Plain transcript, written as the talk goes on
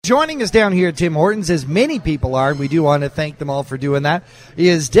Joining us down here at Tim Hortons, as many people are, and we do want to thank them all for doing that,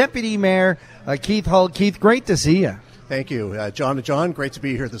 is Deputy Mayor Keith Hull. Keith, great to see you. Thank you. John, great to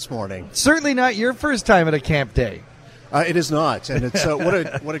be here this morning. Certainly not your first time at a camp day. It is not, and it's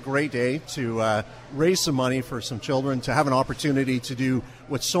what a great day to raise some money for some children, to have an opportunity to do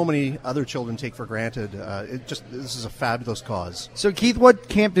what so many other children take for granted. This is a fabulous cause. So, Keith, what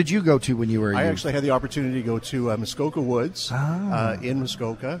camp did you go to when you were? I actually had the opportunity to go to Muskoka Woods in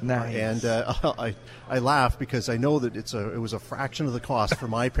Muskoka, nice. And I laugh because I know that it was a fraction of the cost for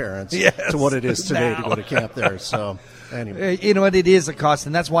my parents yes, to what it is today to go to camp there. So. Anyway. You know what? It is a cost,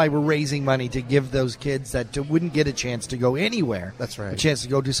 and that's why we're raising money to give those kids that wouldn't get a chance to go anywhere. That's right. A chance to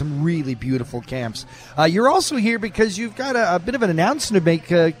go to some really beautiful camps. You're also here because you've got a bit of an announcement to make.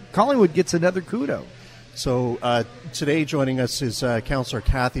 Collingwood gets another kudo. So today joining us is Councillor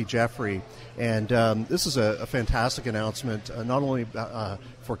Kathy Jeffery, and this is a fantastic announcement, not only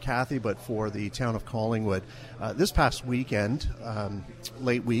for Kathy but for the town of Collingwood. This past weekend,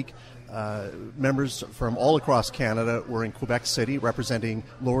 late week, members from all across Canada were in Quebec City representing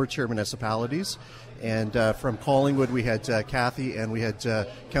lower-tier municipalities. And from Collingwood, we had Kathy and we had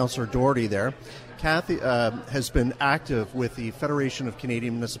Councillor Doherty there. Kathy has been active with the Federation of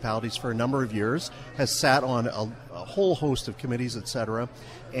Canadian Municipalities for a number of years, has sat on a whole host of committees, etc.,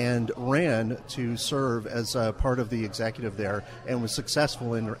 and ran to serve as part of the executive there and was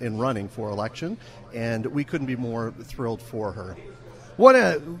successful in running for election. And we couldn't be more thrilled for her. What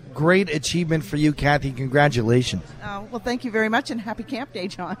a great achievement for you, Kathy. Congratulations. Well, thank you very much, and happy Camp Day,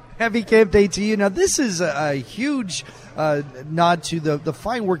 John. Happy Camp Day to you. Now, this is a huge nod to the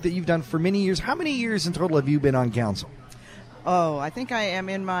fine work that you've done for many years. How many years in total have you been on council? Oh, I think I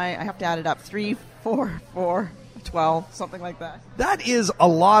am I have to add it up, 3, 4, 12, something like that. That is a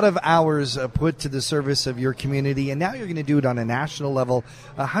lot of hours put to the service of your community, and now you're going to do it on a national level.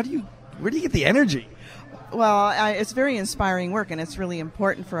 Where do you get the energy? Well, it's very inspiring work, and it's really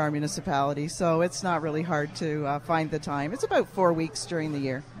important for our municipality, so it's not really hard to find the time. It's about 4 weeks during the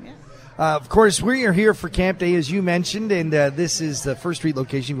year. Yeah. Of course, we are here for Camp Day, as you mentioned, and this is the First Street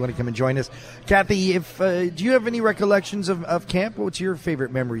location. If you want to come and join us. Kathy, do you have any recollections of camp? What's your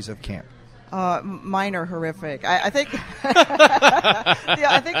favorite memories of camp? Mine are horrific. I think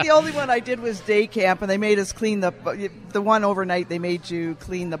I think the only one I did was day camp, and they made us clean the one overnight. They made you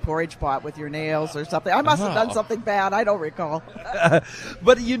clean the porridge pot with your nails or something. I must have done something bad. I don't recall.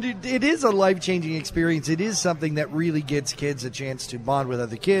 But it is a life-changing experience. It is something that really gets kids a chance to bond with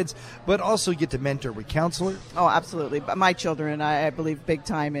other kids, but also get to mentor with Councillor. Oh, absolutely. But my children, I believe, big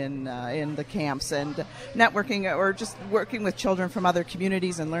time in the camps and networking or just working with children from other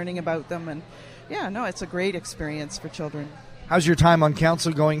communities and learning about them. And yeah, no, it's a great experience for children. How's your time on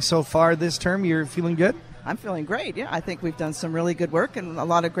council going so far this term? You're feeling good? I'm feeling great, yeah. I think we've done some really good work and a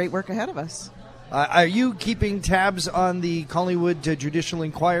lot of great work ahead of us. Are you keeping tabs on the Collingwood judicial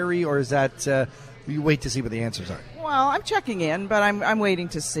inquiry, or is that you wait to see what the answers are? Well, I'm checking in, but I'm waiting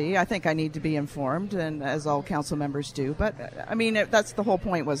to see. I think I need to be informed, and as all council members do. But, I mean, that's the whole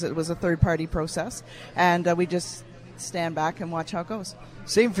point. It was a third-party process, and we just stand back and watch how it goes.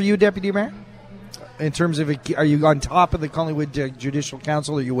 Same for you, Deputy Mayor? In terms of, are you on top of the Collingwood Judicial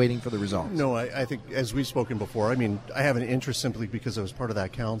Council, or are you waiting for the results? No, I think, as we've spoken before, I mean, I have an interest simply because I was part of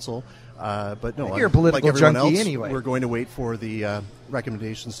that council. But no, you're a political like everyone junkie else, anyway. We're going to wait for the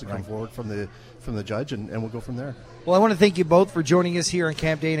recommendations to come forward from the judge, and we'll go from there. Well, I want to thank you both for joining us here on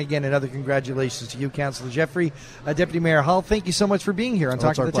Camp Day, and again, another congratulations to you, Councillor Jeffery, Deputy Mayor Hull. Thank you so much for being here on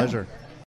Talking to the Town. It's our pleasure.